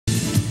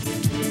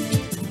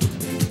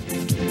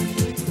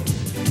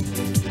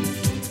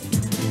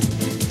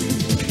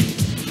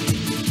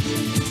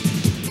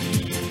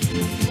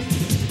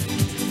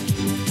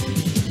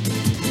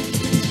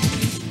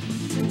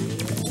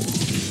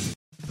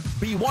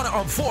one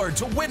of 4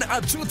 to win a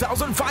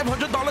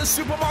 $2,500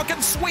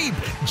 supermarket sweep.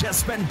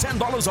 Just spend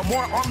 $10 or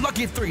more on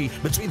Lucky 3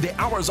 between the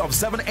hours of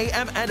 7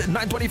 a.m. and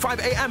 9:25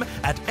 a.m.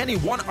 at any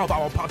one of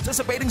our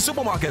participating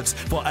supermarkets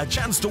for a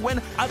chance to win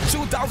a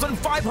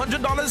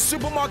 $2,500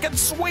 supermarket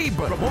sweep.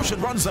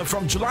 Promotion runs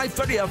from July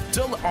 30th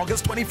till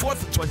August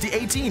 24th,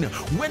 2018.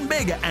 Win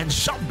big and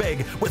shop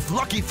big with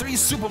Lucky 3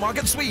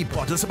 Supermarket Sweep.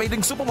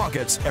 Participating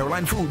supermarkets: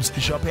 Airline Foods,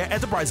 Shopper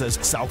Enterprises,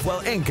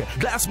 Southwell Inc.,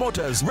 Glass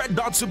Motors, Red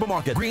Dot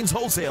Supermarket, Greens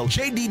Wholesale,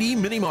 JDD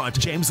Minimart,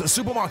 James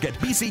Supermarket,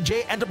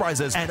 BCJ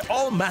Enterprises, and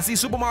all Massey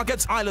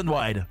supermarkets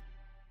island-wide.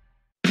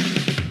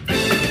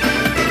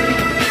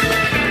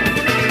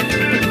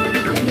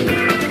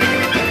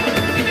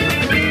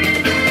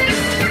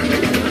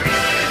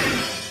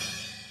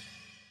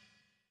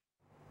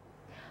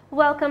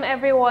 Welcome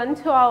everyone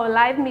to our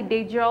live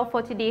midday draw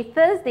for today,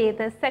 Thursday,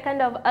 the 2nd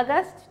of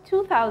August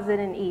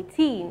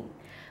 2018.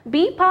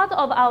 Be part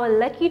of our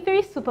Lucky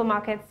 3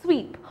 Supermarket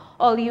Sweep.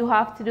 All you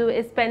have to do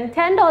is spend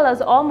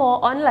 $10 or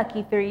more on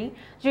Lucky 3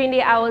 during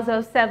the hours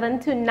of 7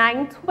 to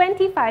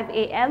 9:25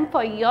 a.m.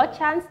 for your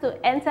chance to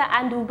enter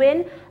and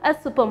win a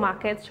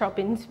supermarket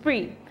shopping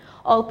spree.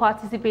 All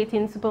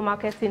participating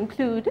supermarkets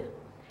include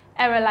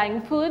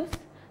Airline Foods,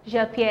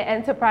 Shopper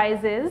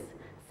Enterprises,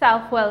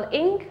 Southwell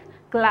Inc.,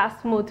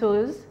 Glass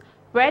Motors,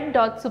 Red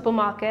Dot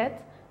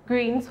Supermarket,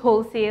 Greens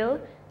Wholesale,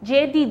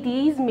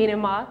 JDD's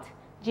Minimart,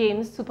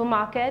 James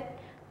Supermarket,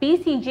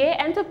 BCJ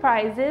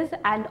Enterprises,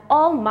 and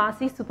all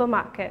Massey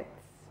supermarkets.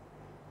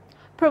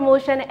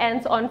 Promotion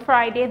ends on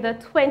Friday, the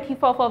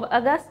 24th of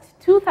August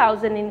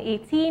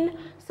 2018,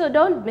 so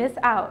don't miss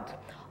out.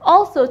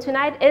 Also,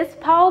 tonight is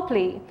Power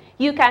Play.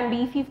 You can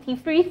be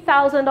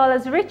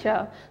 $53,000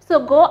 richer, so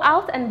go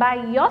out and buy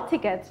your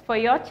tickets for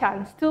your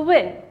chance to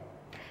win.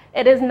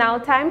 It is now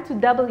time to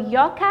double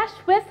your cash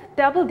with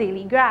Double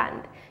Daily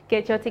Grand.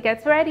 Get your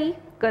tickets ready.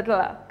 Good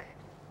luck.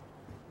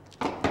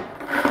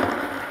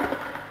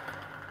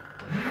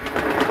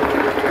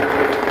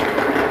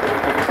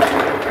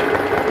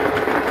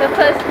 The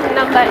first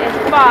number is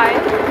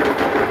 5.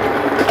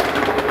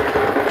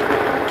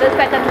 The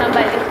second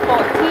number is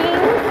 14.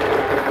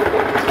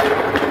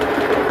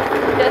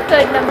 The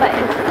third number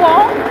is 4.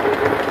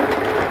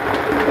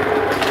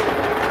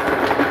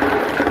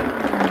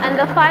 And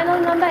the final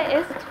number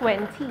is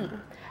 20.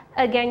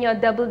 Again, your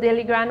Double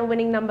Daily Grand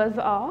winning numbers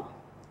are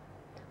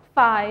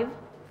 5,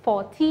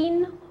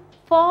 14,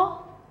 4,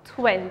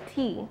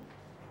 20.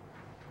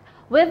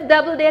 With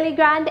Double Daily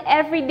Grand,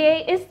 every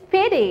day is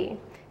payday.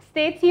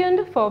 Stay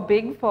tuned for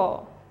Big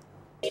 4.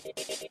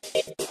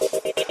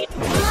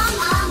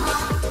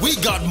 We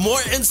got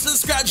more instant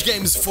scratch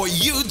games for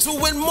you to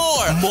win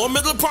more. More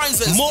middle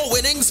prizes, more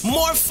winnings,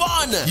 more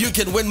fun. You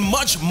can win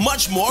much,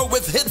 much more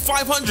with Hit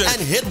 500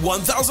 and Hit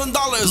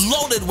 $1,000.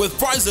 Loaded with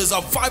prizes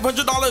of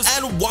 $500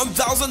 and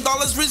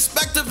 $1,000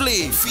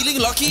 respectively.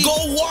 Feeling lucky?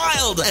 Go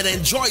wild and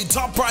enjoy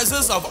top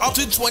prizes of up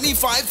to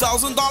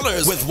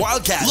 $25,000 with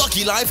Wildcat,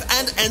 Lucky Life,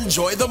 and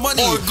Enjoy the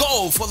Money. Or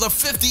go for the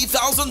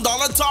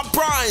 $50,000 top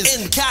prize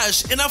in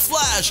cash in a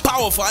flash,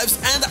 Power Fives,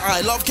 and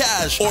I Love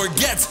Cash. Or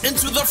get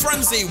into the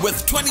frenzy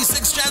with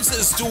 26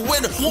 chances to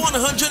win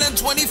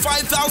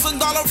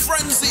 $125,000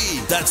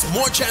 frenzy. That's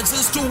more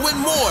chances to win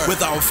more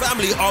with our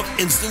family of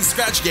instant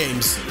scratch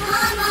games.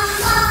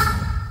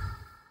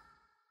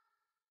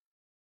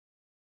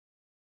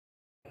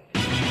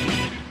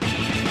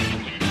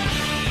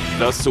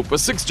 The Super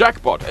 6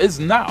 jackpot is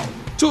now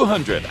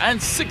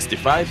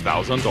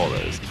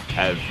 $265,000.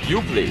 Have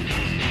you played?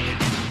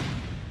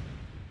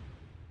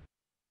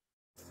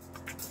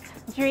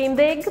 Dream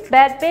big,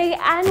 bet big,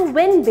 and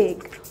win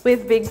big.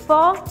 With Big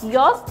 4,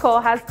 your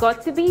score has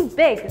got to be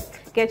big.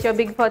 Get your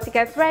Big 4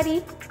 tickets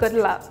ready. Good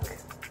luck.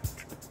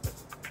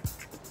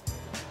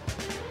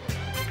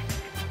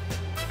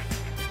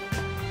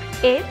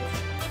 Eight,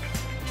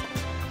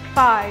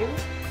 5,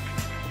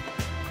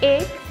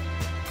 8,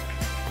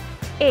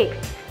 8.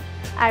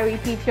 I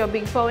repeat, your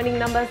Big 4 winning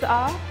numbers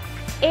are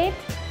 8,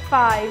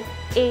 5,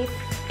 8,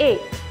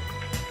 8.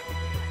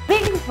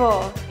 Big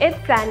 4,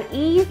 it's an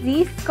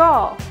easy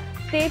score.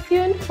 Stay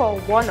tuned for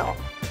one-off.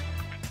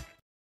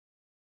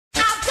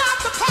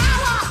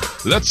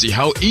 Let's see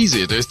how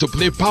easy it is to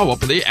play Power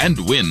Play and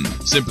win.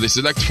 Simply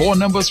select 4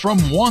 numbers from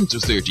 1 to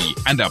 30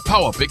 and a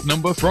Power Pick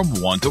number from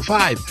 1 to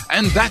 5.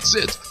 And that's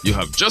it. You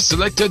have just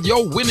selected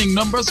your winning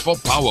numbers for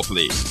Power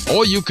Play.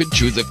 Or you could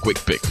choose a quick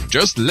pick.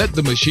 Just let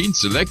the machine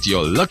select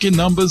your lucky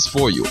numbers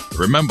for you.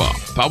 Remember,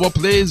 Power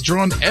Play is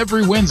drawn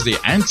every Wednesday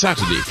and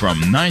Saturday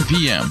from 9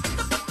 p.m.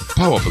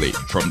 Power Play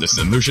from the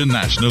St. Lucia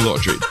National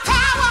Lottery.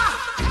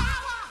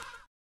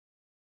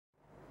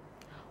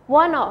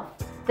 One-off.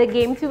 The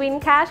game to win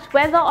cash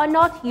whether or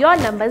not your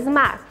numbers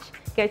match.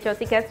 Get your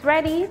tickets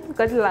ready.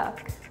 Good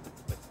luck.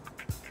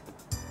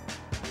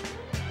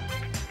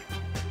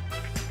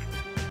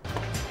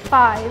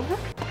 Five,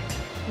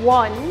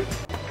 1,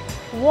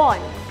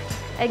 1.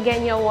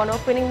 Again, your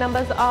one-off winning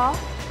numbers are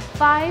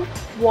 5,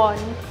 1,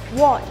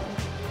 1.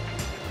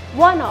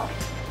 One-off.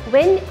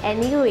 Win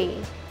anyway.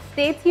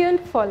 Stay tuned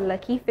for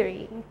Lucky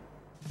 3.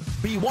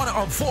 Be one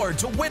of 4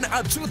 to win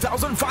a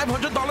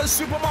 $2,500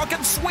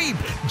 supermarket sweep.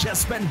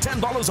 Just spend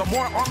 $10 or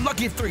more on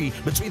Lucky 3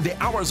 between the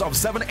hours of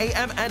 7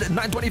 a.m. and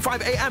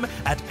 9:25 a.m.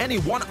 at any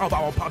one of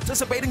our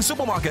participating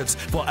supermarkets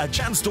for a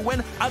chance to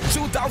win a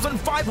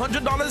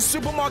 $2,500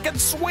 supermarket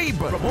sweep.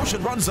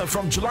 Promotion runs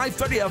from July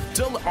 30th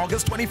till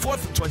August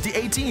 24th,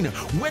 2018.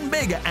 Win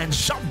big and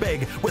shop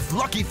big with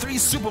Lucky 3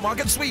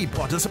 Supermarket Sweep.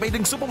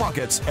 Participating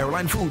supermarkets: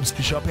 Airline Foods,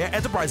 Shopware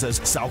Enterprises,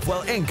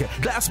 Southwell Inc.,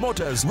 Glass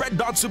Motors, Red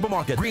Dot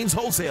Supermarket, Greens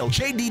Wholesale,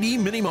 JDD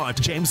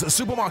Minimart, James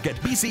Supermarket,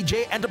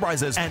 BCJ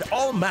Enterprises, and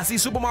all Massey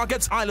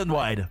supermarkets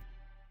island-wide.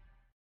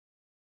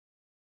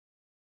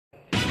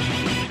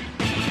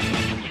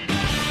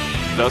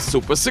 The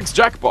Super 6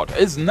 jackpot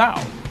is now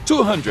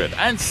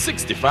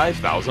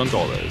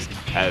 $265,000.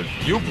 Have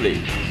you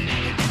played?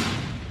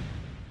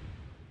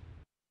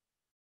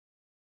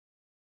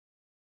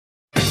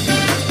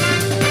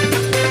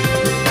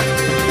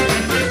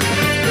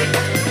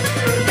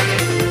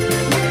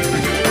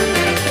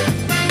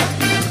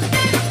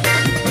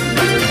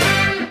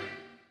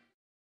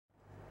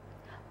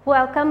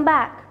 Welcome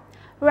back.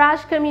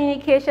 Rash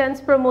Communications'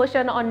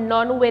 promotion on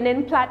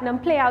non-winning platinum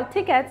playout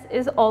tickets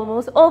is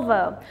almost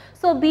over.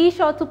 So be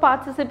sure to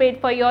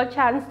participate for your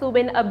chance to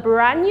win a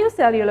brand new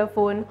cellular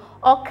phone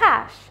or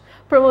cash.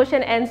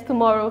 Promotion ends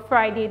tomorrow,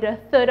 Friday, the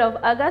 3rd of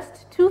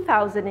August,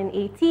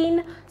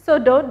 2018, so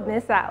don't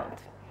miss out.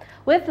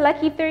 With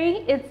Lucky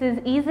 3, it's as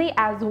easy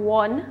as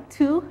 1,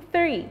 2,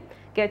 3.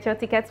 Get your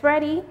tickets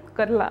ready.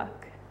 Good luck.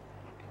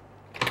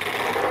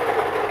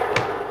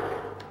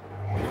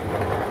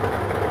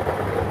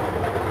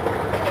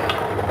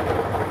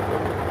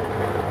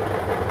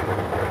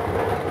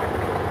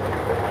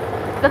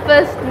 The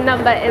first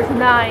number is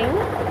 9.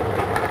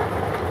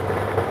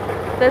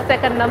 The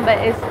second number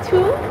is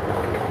 2.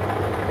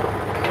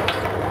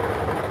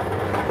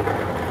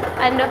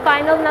 And the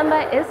final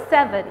number is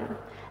 7.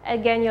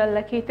 Again, your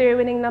Lucky 3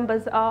 winning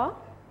numbers are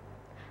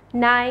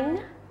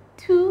 9,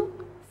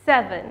 2,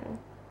 7.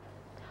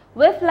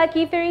 With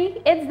Lucky 3,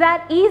 it's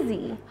that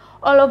easy.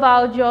 All of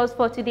our draws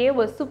for today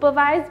were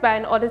supervised by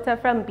an auditor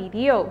from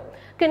BDO.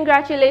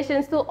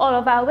 Congratulations to all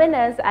of our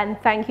winners and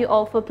thank you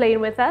all for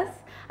playing with us.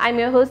 I'm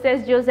your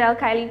hostess, Joselle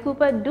Kylie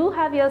Cooper. Do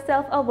have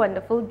yourself a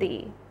wonderful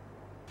day.